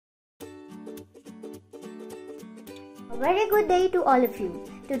A very good day to all of you.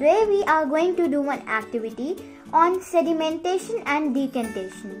 Today we are going to do one activity on sedimentation and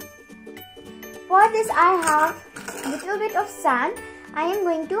decantation. For this I have a little bit of sand. I am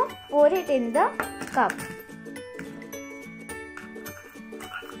going to pour it in the cup.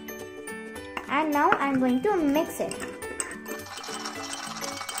 And now I am going to mix it.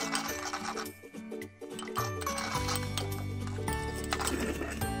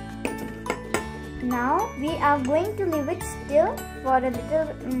 Now we are going to leave it still for a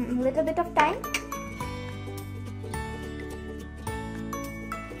little bit of time.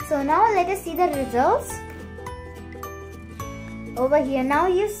 So now let us see the results. Over here now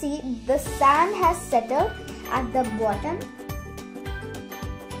you see the sand has settled at the bottom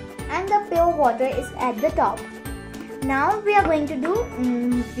and the pure water is at the top. Now we are going to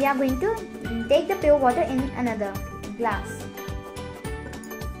take the pure water in another glass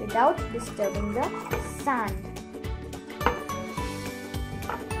without disturbing the sand.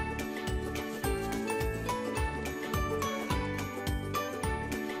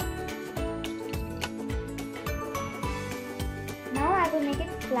 Now I will make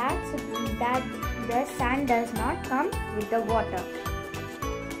it flat so that the sand does not come with the water.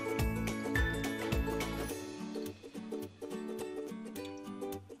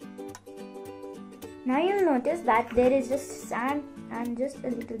 Now you'll notice that there is just sand and just a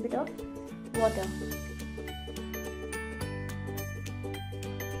little bit of water.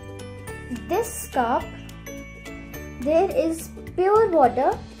 This cup, there is pure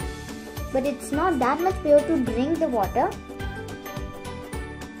water, but it's not that much pure to drink the water.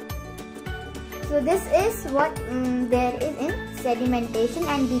 So this is what there is in sedimentation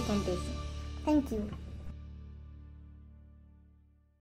and decantation. Thank you.